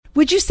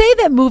Would you say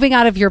that moving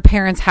out of your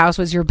parents' house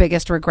was your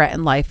biggest regret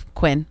in life,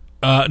 Quinn?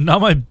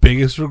 Not my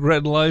biggest regret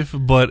in life,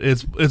 but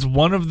it's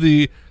one of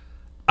the.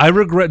 I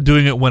regret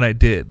doing it when I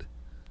did.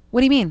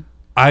 What do you mean?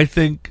 I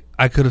think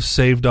I could have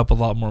saved up a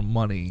lot more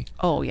money.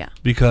 Oh yeah,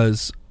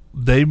 because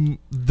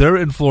they're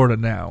in Florida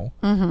now,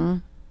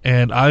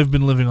 and I've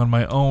been living on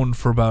my own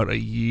for about a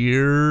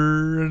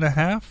year and a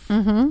half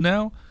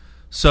now.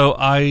 So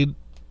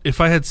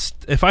if I had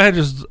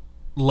just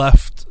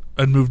left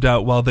and moved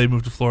out while they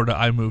moved to Florida,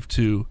 I moved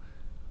to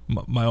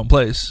my own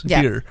place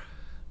here.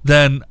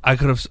 Then I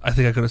think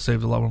I could have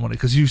saved a lot more money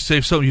because you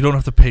save so you don't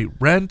have to pay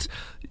rent.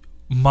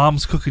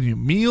 Mom's cooking you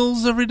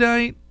meals every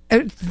night.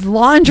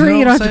 Laundry,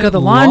 you don't have to go to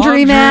the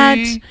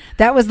laundromat.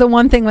 That was the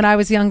one thing when I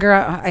was younger.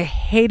 I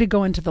hated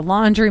going to the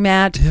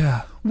laundromat.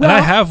 Yeah, well, and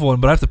I have one,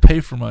 but I have to pay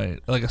for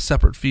a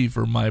separate fee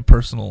for my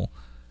personal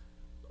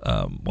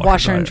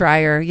washer and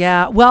dryer.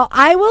 Yeah. Well,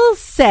 I will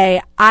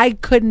say I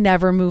could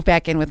never move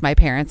back in with my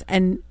parents,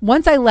 and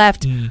once I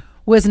left,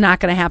 was not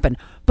going to happen.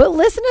 But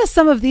listen to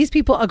some of these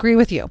people agree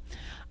with you.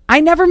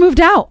 I never moved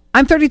out.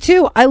 I'm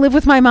 32. I live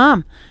with my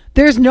mom.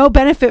 There's no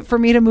benefit for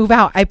me to move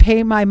out. I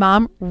pay my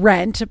mom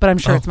rent, but I'm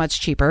sure it's much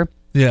cheaper.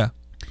 Yeah.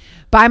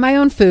 Buy my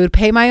own food,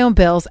 pay my own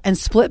bills, and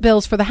split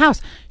bills for the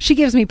house. She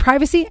gives me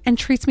privacy and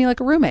treats me like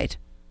a roommate.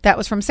 That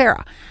was from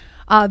Sarah.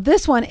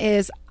 This one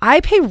is, I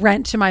pay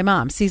rent to my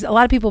mom. See, a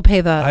lot of people pay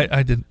the...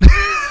 I didn't.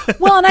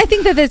 Well, and I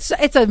think that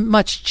it's a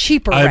much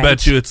cheaper rent. I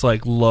bet you it's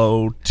like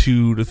low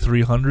 200 to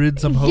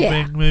 300s, I'm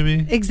hoping,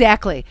 maybe.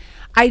 Exactly.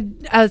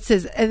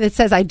 It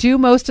says I do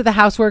most of the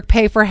housework,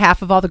 pay for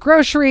half of all the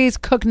groceries,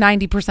 cook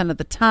 90% of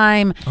the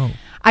time. Oh.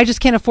 I just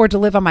can't afford to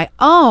live on my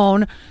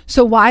own.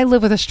 So why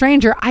live with a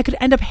stranger I could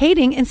end up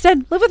hating?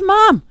 Instead, live with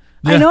mom.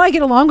 Yeah. I know I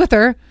get along with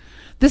her.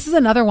 This is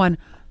another one.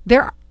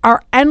 There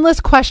are endless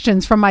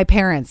questions from my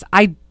parents.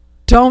 They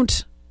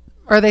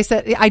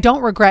said, I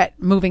don't regret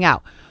moving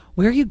out.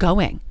 Where are you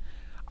going?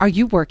 Are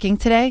you working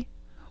today?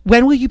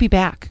 When will you be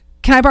back?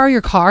 Can I borrow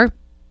your car?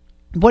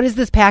 What is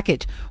this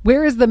package?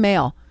 Where is the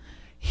mail?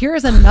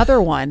 Here's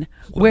another one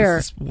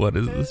What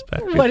is this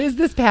package? What is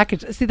this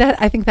package? See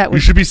that? I think that was...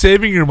 You should be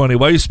saving your money.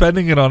 Why are you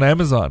spending it on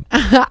Amazon?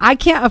 I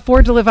can't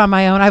afford to live on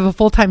my own. I have a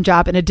full-time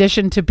job. In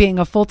addition to being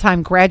a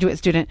full-time graduate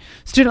student,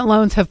 student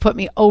loans have put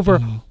me over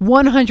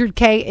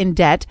 $100K in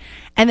debt.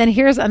 And then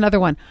here's another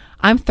one.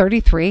 I'm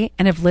 33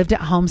 and have lived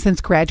at home since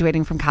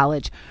graduating from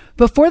college.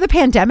 Before the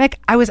pandemic,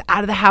 I was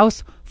out of the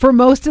house for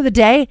most of the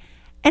day.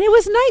 And it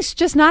was nice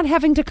just not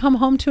having to come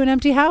home to an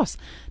empty house.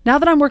 Now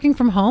that I'm working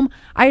from home,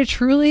 I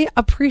truly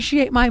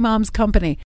appreciate my mom's company.